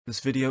This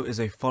video is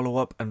a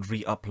follow-up and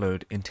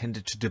re-upload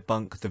intended to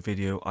debunk the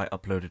video I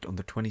uploaded on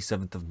the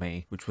 27th of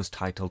May, which was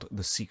titled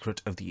The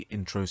Secret of the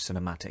Intro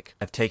Cinematic.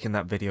 I've taken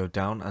that video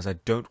down as I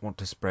don't want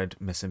to spread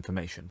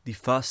misinformation. The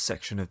first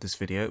section of this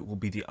video will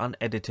be the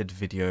unedited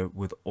video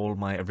with all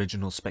my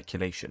original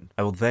speculation.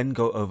 I will then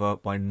go over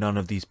why none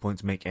of these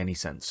points make any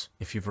sense.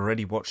 If you've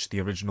already watched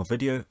the original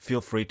video,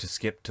 feel free to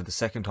skip to the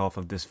second half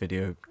of this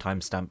video,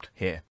 timestamped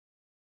here.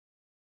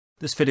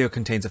 This video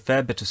contains a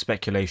fair bit of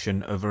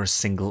speculation over a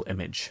single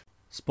image.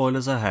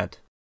 Spoilers ahead.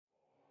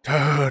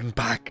 Turn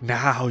back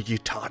now, ye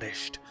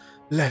tarnished,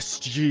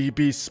 lest ye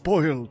be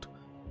spoiled.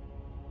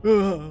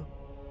 Ugh.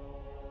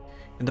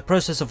 In the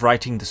process of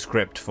writing the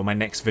script for my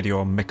next video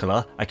on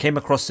Miquella, I came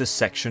across this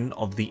section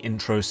of the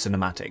intro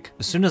cinematic.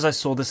 As soon as I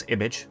saw this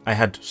image, I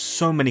had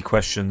so many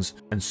questions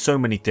and so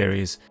many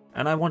theories,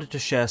 and I wanted to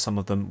share some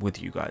of them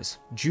with you guys.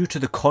 Due to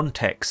the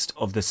context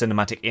of the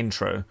cinematic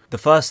intro, the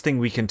first thing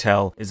we can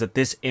tell is that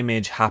this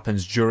image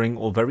happens during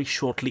or very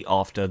shortly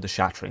after the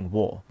Shattering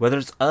War. Whether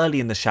it's early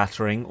in the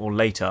Shattering or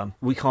later,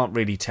 we can't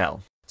really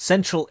tell.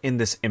 Central in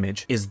this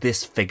image is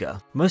this figure.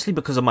 Mostly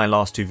because of my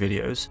last two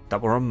videos that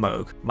were on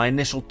Mohg, my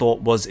initial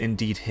thought was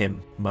indeed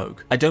him, Mohg.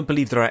 I don't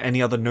believe there are any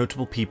other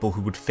notable people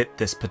who would fit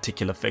this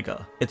particular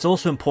figure. It's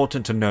also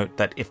important to note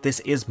that if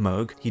this is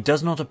Mohg, he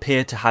does not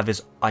appear to have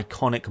his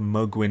iconic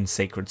Mohgwyn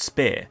sacred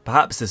spear.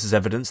 Perhaps this is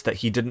evidence that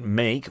he didn't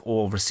make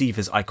or receive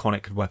his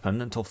iconic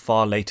weapon until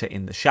far later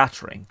in the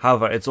Shattering.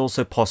 However, it's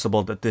also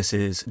possible that this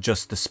is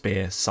just the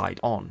spear side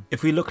on.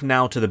 If we look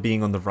now to the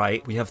being on the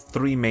right, we have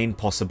three main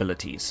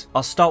possibilities.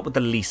 I'll start with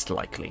the least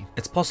likely.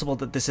 It's possible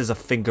that this is a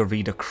finger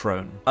reader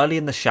crone. Early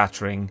in the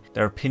Shattering,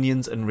 their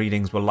opinions and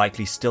readings were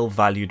likely still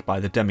valued by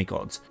the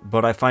demigods,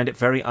 but I find it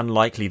very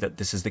unlikely that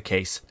this is the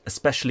case,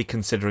 especially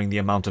considering the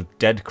amount of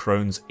dead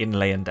crones in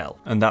Leyndell,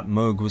 and that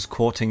Mohg was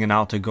courting an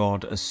outer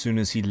god as soon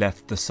as he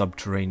left the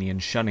subterranean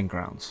shunning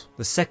grounds.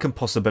 The second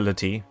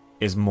possibility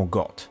is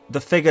Morgott. The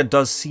figure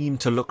does seem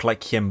to look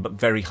like him but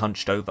very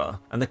hunched over,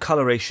 and the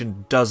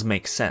coloration does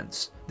make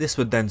sense. This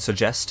would then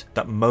suggest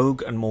that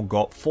Mohg and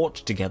Morgott fought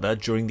together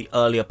during the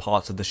earlier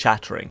parts of the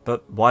Shattering,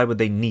 but why would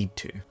they need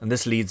to? And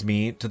this leads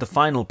me to the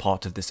final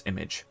part of this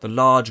image, the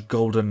large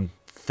golden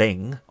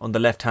thing on the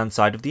left-hand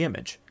side of the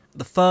image.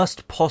 The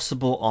first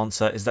possible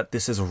answer is that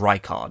this is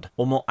Rykard,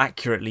 or more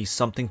accurately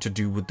something to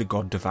do with the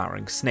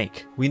god-devouring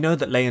snake. We know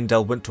that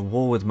Leyndell went to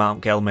war with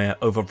Mount Gelmir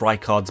over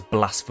Rykard's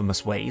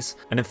blasphemous ways,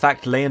 and in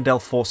fact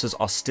Leyndell forces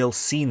are still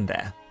seen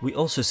there. We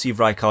also see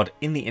Rykard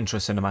in the intro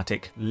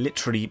cinematic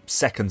literally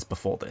seconds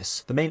before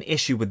this. The main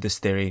issue with this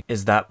theory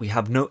is that we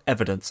have no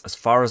evidence, as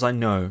far as I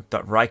know,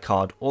 that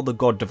Rykard or the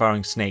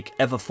god-devouring snake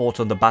ever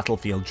fought on the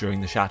battlefield during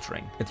the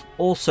Shattering. It's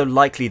also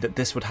likely that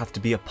this would have to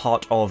be a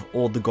part of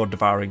or the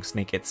god-devouring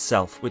snake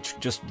itself, which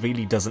just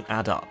really doesn't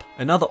add up.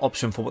 Another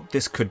option for what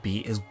this could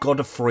be is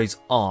Godofroy's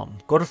arm.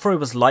 Godofroy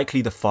was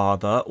likely the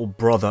father or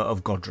brother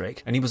of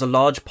Godric, and he was a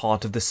large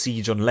part of the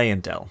siege on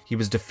Leyndell. He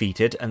was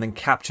defeated and then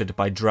captured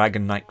by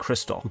Dragon Knight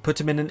Kristoff, who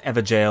put him in an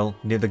Everjail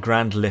near the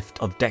Grand Lift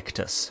of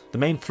Dectus. The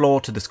main flaw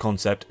to this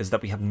concept is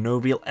that we have no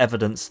real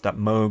evidence that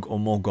Mohg or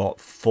Morgott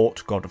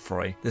fought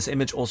Godofroy. This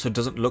image also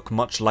doesn't look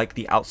much like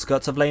the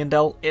outskirts of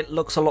Leyndell, it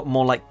looks a lot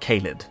more like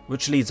Caelid,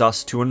 which leads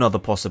us to another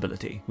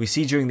possibility. We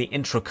see during the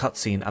intro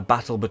cutscene a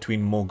battle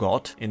between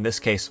Morgott, in this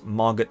case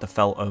Margit the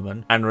Fell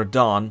Omen, and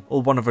Radahn,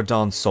 or one of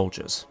Radahn's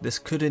soldiers. This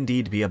could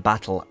indeed be a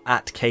battle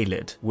at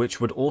Caelid,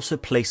 which would also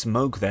place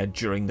Mohg there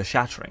during the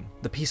Shattering.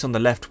 The piece on the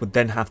left would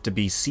then have to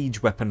be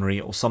siege weaponry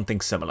or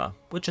something similar,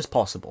 which is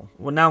possible.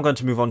 We're now going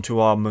to move on to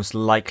our most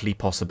likely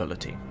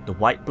possibility. The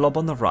white blob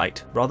on the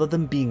right, rather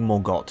than being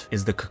Morgott,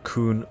 is the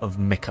cocoon of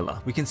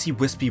Miquella. We can see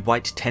wispy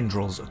white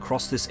tendrils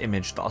across this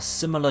image that are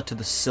similar to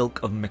the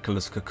silk of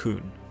Miquella's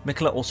cocoon.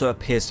 Miquella also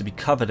appears to be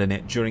covered in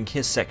it during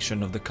his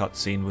section of the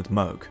cutscene with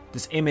Mohg.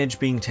 This image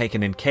being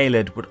taken in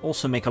Caelid would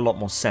also make a lot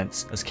more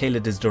sense, as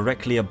Caelid is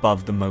directly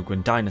above the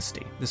Mohgwyn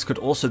dynasty. This could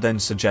also then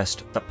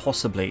suggest that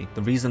possibly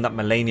the reason that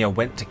Malenia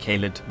went to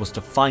Caelid was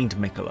to find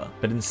Miquella,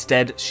 but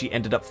instead she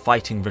ended up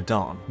fighting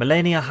Radahn.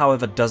 Malenia,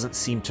 however, doesn't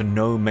seem to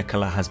know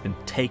Miquella has been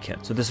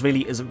taken, so this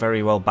really isn't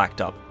very well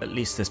backed up, at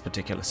least this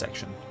particular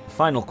section. The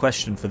final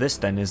question for this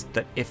then is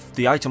that if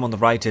the item on the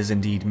right is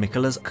indeed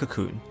Miquella's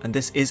cocoon, and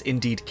this is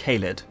indeed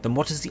Caelid, then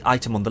what is the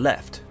item on the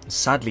left?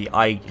 Sadly,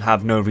 I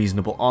have no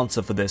reasonable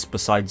answer for this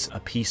besides a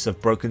piece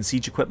of broken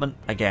siege equipment.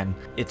 Again,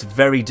 it's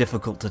very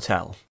difficult to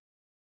tell.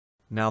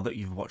 Now that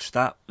you've watched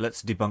that,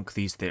 let's debunk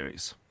these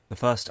theories. The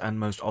first and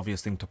most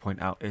obvious thing to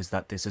point out is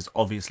that this is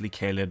obviously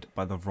Caelid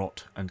by the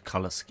rot and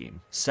colour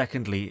scheme.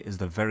 Secondly is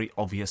the very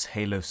obvious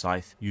halo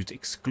scythe used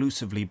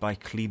exclusively by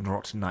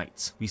Cleanrot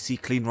Knights. We see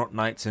Cleanrot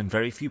Knights in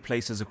very few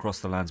places across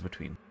the Lands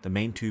Between. the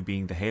main two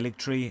being the Halig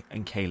tree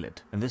and Caelid,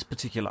 and this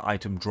particular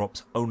item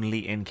drops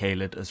only in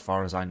Caelid as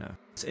far as I know.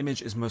 This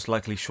image is most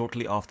likely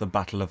shortly after the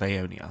Battle of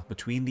Aeonia,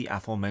 between the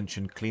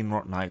aforementioned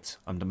Cleanrot Knights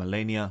under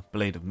Malenia,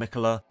 Blade of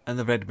Miquella, and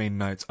the Redmane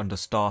Knights under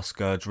Star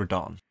Scourge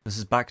Radahn. This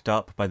is backed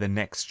up by the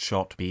next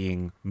shot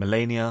being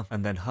Malenia,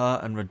 and then her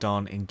and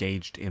Radahn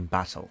engaged in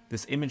battle.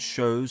 This image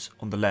shows,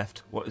 on the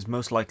left, what is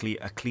most likely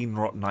a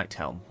Cleanrot Knight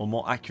helm, or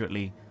more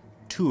accurately,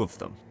 two of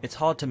them. It's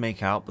hard to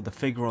make out, but the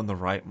figure on the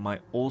right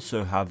might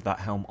also have that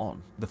helm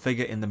on. The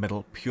figure in the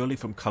middle, purely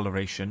from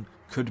coloration,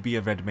 could be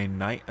a Redmane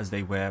Knight as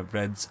they wear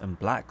reds and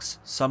blacks.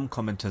 Some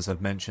commenters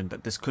have mentioned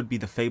that this could be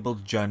the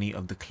fabled journey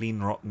of the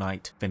Cleanrot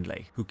Knight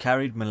Finlay, who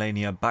carried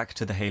Malenia back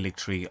to the Halig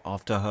tree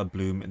after her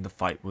bloom in the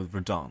fight with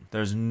Radahn.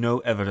 There is no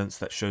evidence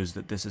that shows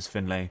that this is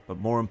Finlay, but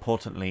more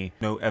importantly,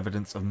 no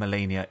evidence of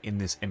Malenia in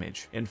this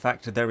image. In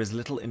fact, there is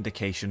little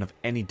indication of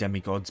any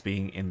demigods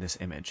being in this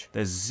image.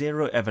 There's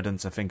zero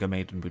evidence a Finger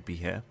Maiden would be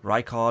here.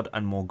 Rykard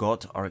and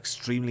Morgott are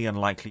extremely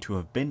unlikely to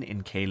have been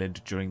in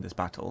Caelid during this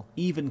battle,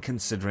 even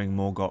considering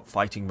Morgott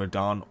fighting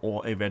Radahn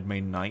or a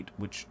Redmane Knight,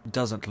 which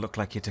doesn't look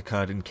like it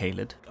occurred in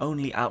Caelid.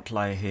 Only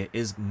outlier here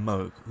is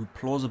Mohg, who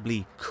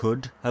plausibly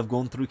could have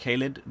gone through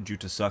Caelid due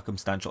to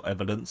circumstantial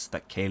evidence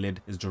that Caelid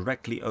is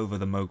directly over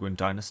the Mohgwyn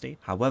dynasty.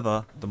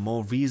 However, the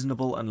more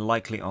reasonable and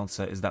likely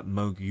answer is that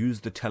Mohg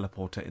used the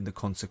teleporter in the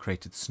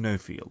consecrated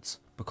snowfields.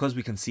 Because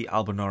we can see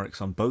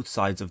Albinaurics on both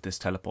sides of this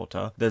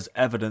teleporter, there's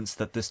evidence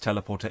that this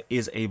teleporter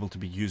is able to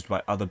be used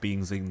by other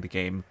beings in the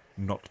game,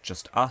 not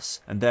just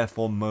us, and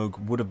therefore Mohg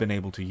would have been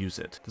able to use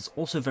it. There's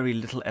also very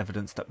little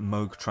evidence that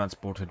Mohg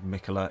transported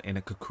Miquella in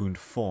a cocooned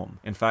form.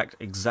 In fact,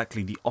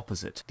 exactly the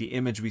opposite. The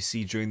image we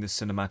see during this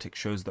cinematic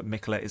shows that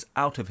Miquella is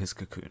out of his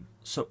cocoon.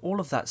 So all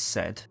of that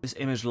said, this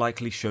image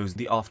likely shows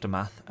the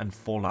aftermath and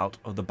fallout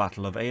of the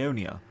Battle of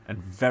Aeonia, and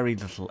very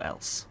little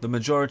else. The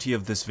majority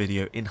of this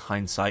video, in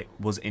hindsight,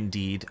 was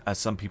indeed, as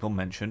some people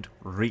mentioned,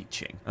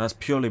 reaching, and that's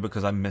purely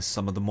because I missed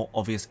some of the more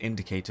obvious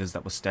indicators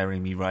that were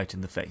staring me right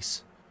in the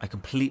face. I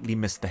completely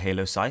missed the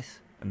Halo Scythe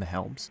and the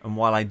helms, and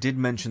while I did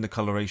mention the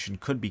coloration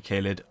could be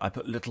Caelid, I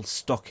put little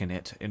stock in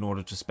it in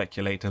order to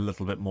speculate a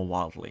little bit more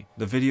wildly.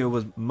 The video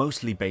was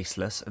mostly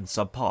baseless and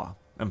subpar,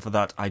 and for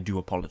that I do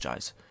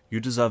apologise. You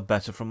deserve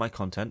better from my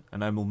content,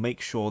 and I will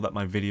make sure that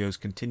my videos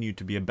continue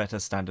to be a better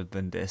standard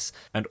than this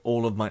and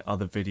all of my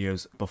other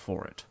videos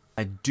before it.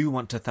 I do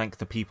want to thank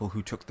the people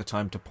who took the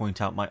time to point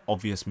out my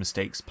obvious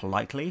mistakes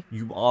politely.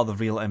 You are the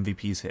real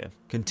MVPs here.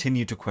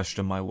 Continue to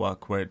question my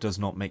work where it does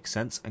not make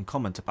sense and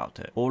comment about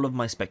it. All of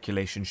my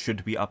speculation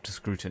should be up to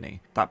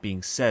scrutiny. That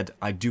being said,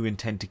 I do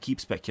intend to keep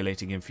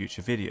speculating in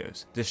future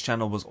videos. This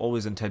channel was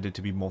always intended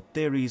to be more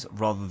theories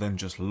rather than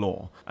just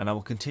lore, and I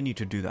will continue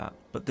to do that.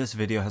 But this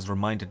video has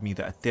reminded me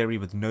that a theory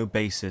with no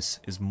basis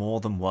is more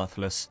than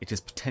worthless, it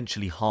is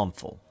potentially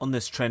harmful. On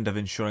this trend of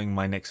ensuring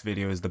my next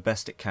video is the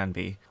best it can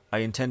be, I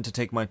intend to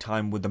take my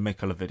time with the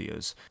Miquella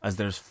videos, as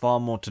there is far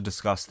more to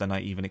discuss than I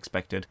even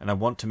expected, and I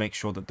want to make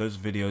sure that those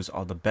videos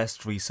are the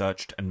best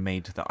researched and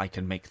made that I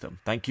can make them.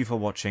 Thank you for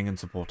watching and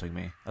supporting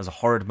me. As a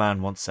horrid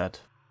man once said,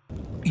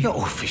 "Your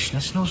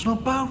officiousness knows no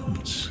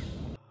bounds."